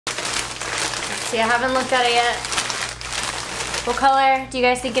See, I haven't looked at it yet. What color do you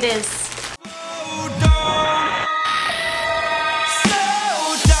guys think it is?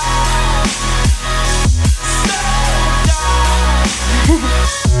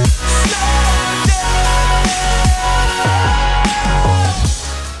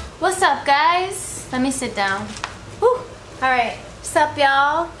 What's up, guys? Let me sit down. Whew. Alright, what's up,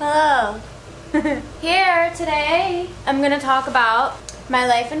 y'all? Hello. Here today, I'm gonna talk about my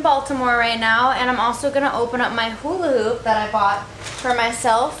life in Baltimore right now, and I'm also gonna open up my hula hoop that I bought for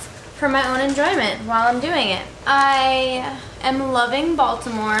myself for my own enjoyment while I'm doing it. I am loving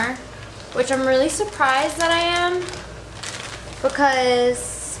Baltimore, which I'm really surprised that I am,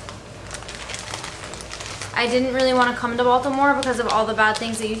 because I didn't really want to come to Baltimore because of all the bad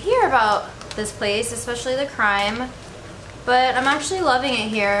things that you hear about this place, especially the crime. But I'm actually loving it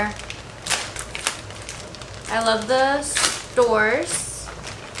here. I love the stores.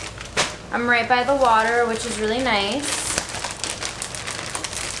 I'm right by the water, which is really nice.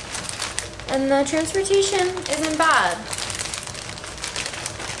 And the transportation isn't bad.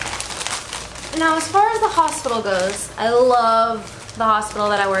 Now, as far as the hospital goes, I love the hospital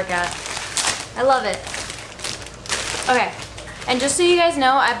that I work at. I love it. Okay, and just so you guys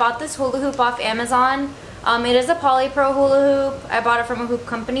know, I bought this hula hoop off Amazon. It is a Polypro hula hoop. I bought it from a hoop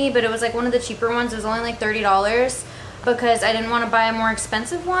company, but it was like one of the cheaper ones. It was only like $30 because I didn't want to buy a more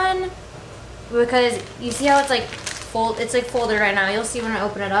expensive one, because you see how it's like folded right now. You'll see when I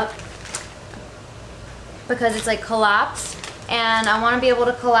open it up, because it's like collapsed, and I want to be able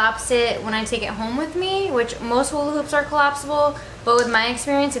to collapse it when I take it home with me, which most hula hoops are collapsible. But with my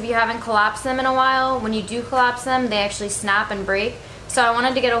experience, if you haven't collapsed them in a while, when you do collapse them, they actually snap and break. So I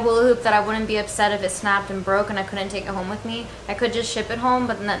wanted to get a hula hoop that I wouldn't be upset if it snapped and broke and I couldn't take it home with me. I could just ship it home,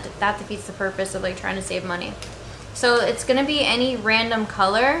 but then that defeats the purpose of like trying to save money. So it's gonna be any random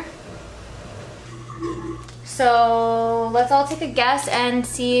color. So let's all take a guess and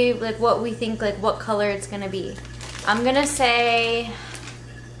see like what we think, like what color it's gonna be. I'm gonna say,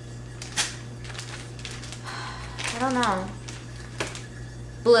 I don't know.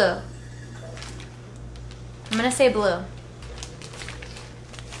 Blue. I'm gonna say blue.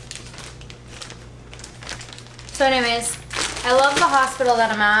 So anyways, I love the hospital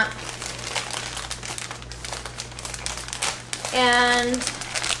that I'm at. And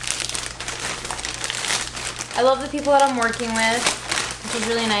I love the people that I'm working with, which is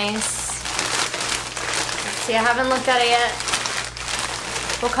really nice. Let's see, I haven't looked at it yet.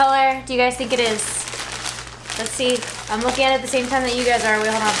 What color do you guys think it is? Let's see. I'm looking at it at the same time that you guys are. Wait,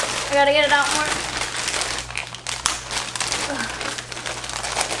 hold on. I gotta get it out more.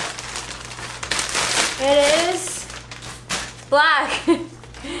 It is black.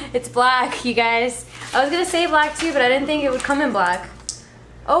 It's black, you guys. I was gonna say black too, but I didn't think it would come in black.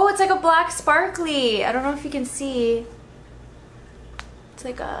 Oh, it's like a black sparkly. I don't know if you can see. It's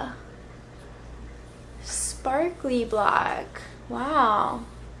like a sparkly black. Wow.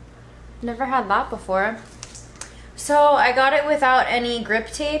 Never had that before. So I got it without any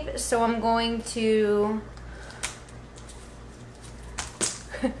grip tape, so I'm going to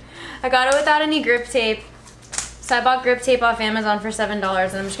I got it without any grip tape. So I bought grip tape off Amazon for $7, and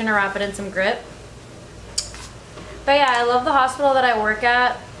I'm just gonna wrap it in some grip. But yeah, I love the hospital that I work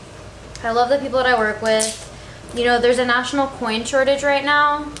at. I love the people that I work with. You know, there's a national coin shortage right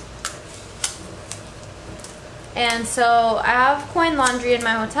now. And so I have coin laundry in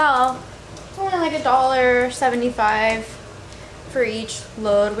my hotel. It's only like $1.75 for each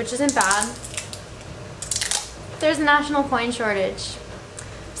load, which isn't bad. There's a national coin shortage.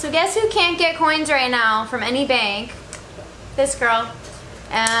 So guess who can't get coins right now from any bank? This girl.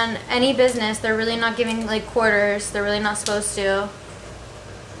 And any business, they're really not giving like quarters. They're really not supposed to.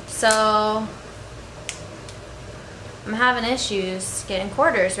 So I'm having issues getting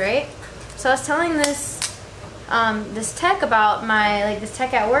quarters, right? So I was telling this this tech about this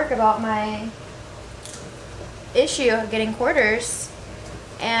tech at work about my issue of getting quarters,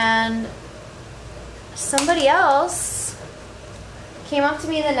 and somebody else came up to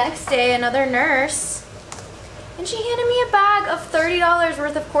me the next day, another nurse, and she handed me a bag of $30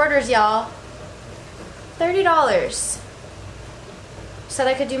 worth of quarters, y'all. $30. So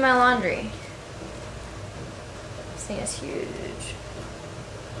that I could do my laundry. This thing is huge.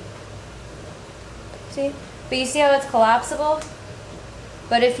 See? But you see how it's collapsible?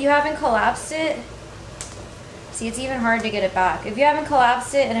 But if you haven't collapsed it, see, it's even hard to get it back. If you haven't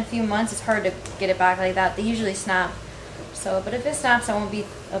collapsed it in a few months, it's hard to get it back like that. They usually snap. So, but if it snaps, I won't be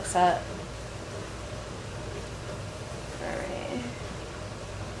upset. Alright.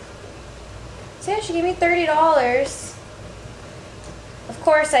 So yeah, she gave me $30. Of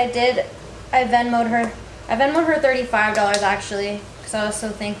course, I did I Venmoed her $35 actually, because I was so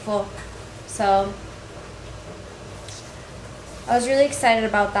thankful. So I was really excited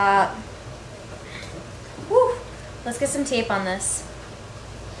about that. Woo! Let's get some tape on this.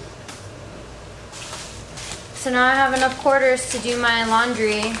 So now I have enough quarters to do my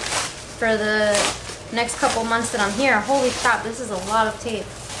laundry for the next couple months that I'm here. Holy crap, this is a lot of tape.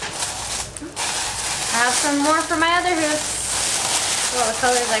 I have some more for my other hoops. Look at all the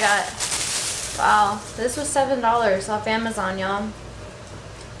colors I got. Wow, this was $7 off Amazon, y'all.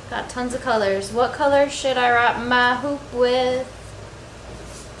 Got tons of colors. What color should I wrap my hoop with?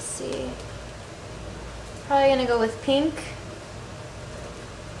 Let's see. Probably gonna go with pink.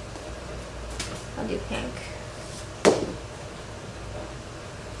 I'll do pink.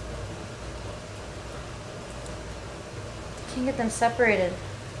 Can't get them separated.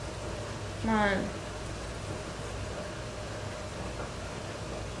 Come on.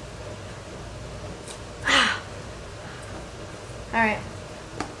 Alright.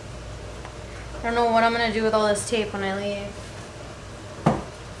 I don't know what I'm gonna do with all this tape when I leave.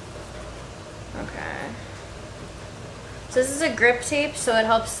 Okay. So this is a grip tape, so it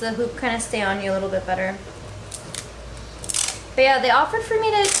helps the hoop kind of stay on you a little bit better. But yeah, they offered for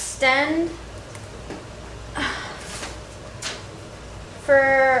me to extend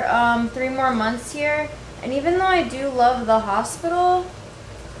for 3 more months here. And even though I do love the hospital,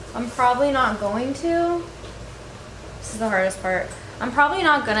 I'm probably not going to. This is the hardest part. I'm probably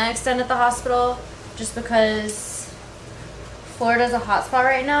not gonna extend at the hospital just because Florida's a hot spot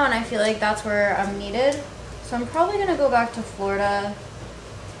right now and I feel like that's where I'm needed. So I'm probably gonna go back to Florida.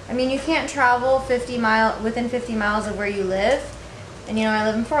 I mean, you can't travel within 50 miles of where you live. And you know, I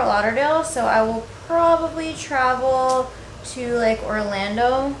live in Fort Lauderdale, so I will probably travel to like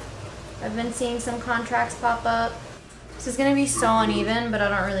Orlando. I've been seeing some contracts pop up. This is gonna be so uneven, but I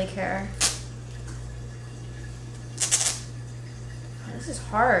don't really care. This is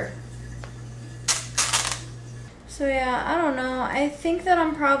hard. So yeah, I don't know. I think that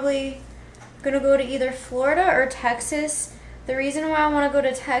I'm probably gonna go to either Florida or Texas. The reason why I want to go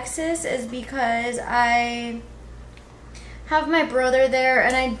to Texas is because I have my brother there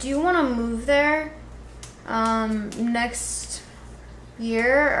and I do want to move there next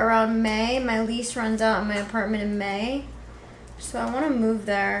year around May. My lease runs out in my apartment in May. So I want to move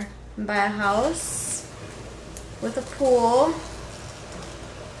there and buy a house with a pool.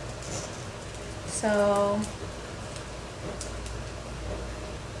 So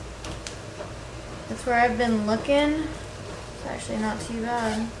that's where I've been looking. It's actually not too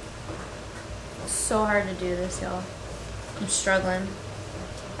bad. It's so hard to do this, y'all. I'm struggling.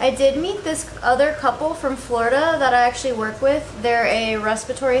 I did meet this other couple from Florida that I actually work with. They're a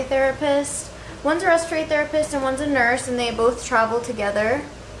respiratory therapist. One's a respiratory therapist and one's a nurse, and they both travel together.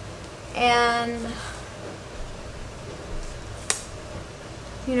 And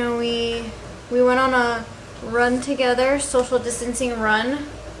you know, we went on a run together, social distancing run,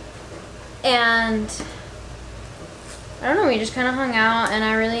 and I don't know, we just kind of hung out, and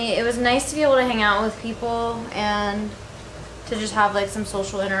it was nice to be able to hang out with people and to just have like some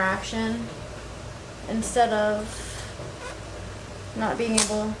social interaction instead of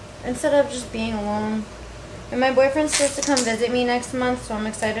just being alone. And my boyfriend's supposed to come visit me next month, so I'm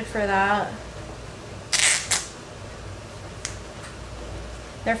excited for that.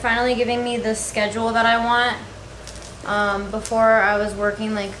 They're finally giving me the schedule that I want. Before I was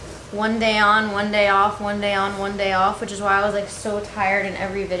working like one day on, one day off, one day on, one day off, which is why I was like so tired in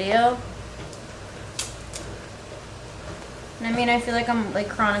every video. And I mean, I feel like I'm like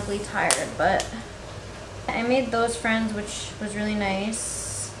chronically tired, but I made those friends, which was really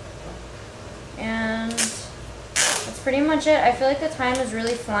nice. And that's pretty much it. I feel like the time is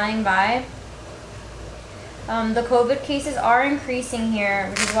really flying by. The COVID cases are increasing here,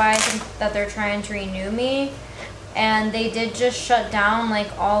 which is why I think that they're trying to renew me. And they did just shut down like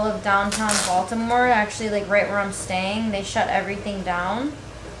all of downtown Baltimore, actually like right where I'm staying. They shut everything down.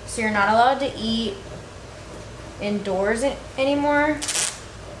 So you're not allowed to eat indoors anymore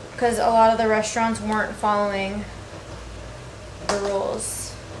because a lot of the restaurants weren't following the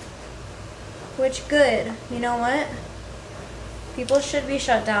rules. Which, good. You know what? People should be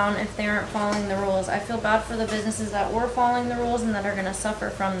shut down if they aren't following the rules. I feel bad for the businesses that were following the rules and that are going to suffer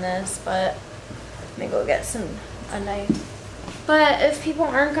from this, but let me go get a knife. But if people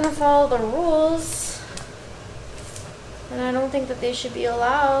aren't going to follow the rules, then I don't think that they should be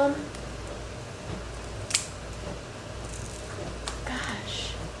allowed.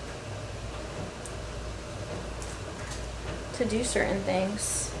 Gosh. To do certain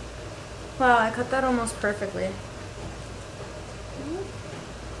things. Wow, I cut that almost perfectly.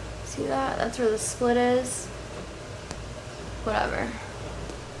 See that? That's where the split is. Whatever.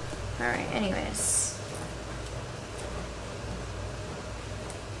 Alright, anyways.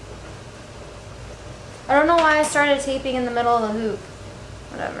 I don't know why I started taping in the middle of the hoop.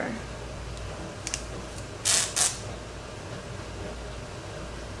 Whatever.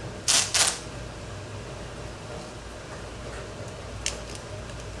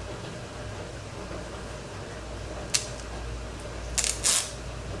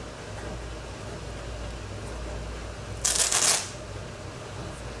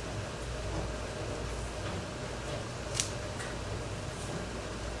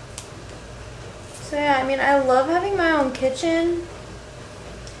 So yeah, I mean, I love having my own kitchen.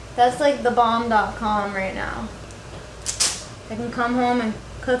 That's like the bomb.com right now. I can come home and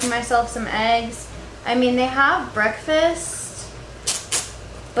cook myself some eggs. I mean, they have breakfast,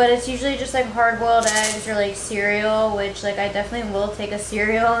 but it's usually just like hard-boiled eggs or like cereal, which like I definitely will take a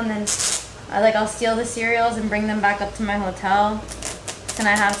cereal and then I'll steal the cereals and bring them back up to my hotel. And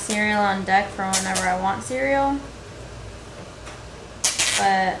I have cereal on deck for whenever I want cereal.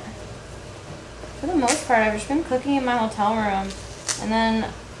 But for the most part, I've just been cooking in my hotel room. And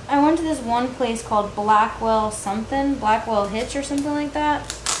then I went to this one place called Blackwell Hitch or something like that.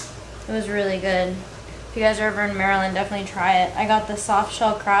 It was really good. If you guys are ever in Maryland, definitely try it. I got the soft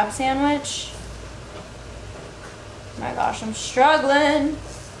shell crab sandwich. Oh my gosh, I'm struggling.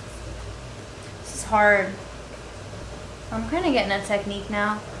 This is hard. I'm kind of getting a technique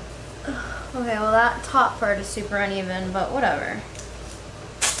now. Okay, well that top part is super uneven, but whatever.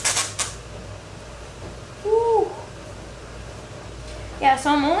 Woo. Yeah,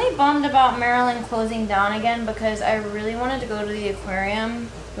 so I'm only bummed about Maryland closing down again because I really wanted to go to the aquarium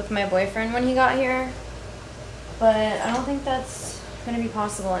with my boyfriend when he got here. But I don't think that's going to be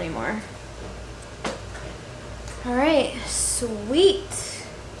possible anymore. Alright, sweet.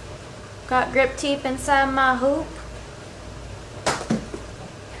 Got grip tape inside my hoop.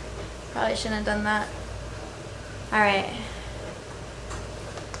 Probably shouldn't have done that. Alright.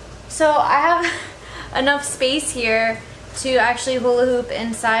 So I have enough space here to actually hula hoop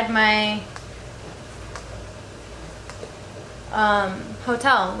inside my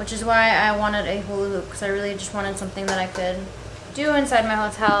hotel, which is why I wanted a hula hoop, because I really just wanted something that I could do inside my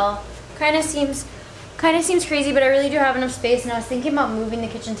hotel. Kind of seems crazy, but I really do have enough space, and I was thinking about moving the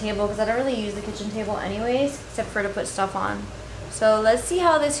kitchen table because I don't really use the kitchen table anyways, except for to put stuff on. So let's see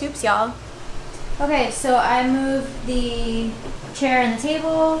how this hoops, y'all. Okay, so I moved the chair and the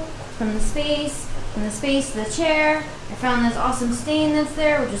table from the space to the chair. I found this awesome stain that's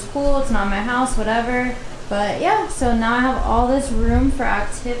there, which is cool. It's not my house, whatever. But yeah, so now I have all this room for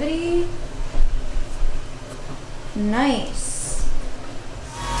activity. Nice.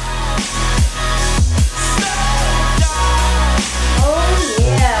 Oh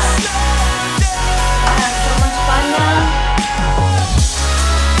yeah. I have so much fun now.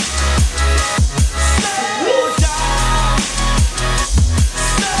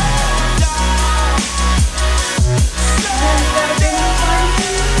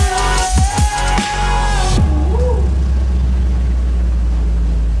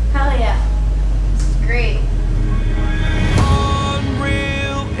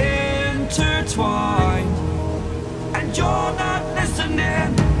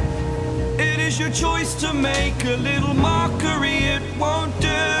 Your choice to make a little mockery, it won't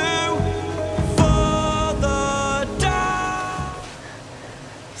do. Further down.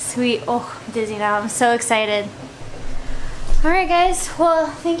 Sweet. Oh, I'm dizzy now. I'm so excited. Alright guys, well,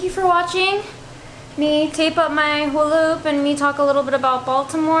 thank you for watching me tape up my hula hoop and me talk a little bit about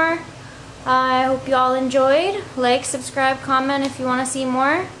Baltimore. I hope you all enjoyed. Like, subscribe, comment if you want to see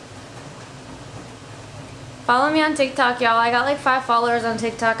more. Follow me on TikTok, y'all. I got like 5 followers on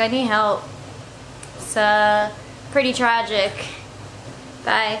TikTok. I need help. It's pretty tragic.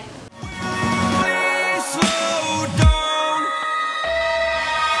 Bye.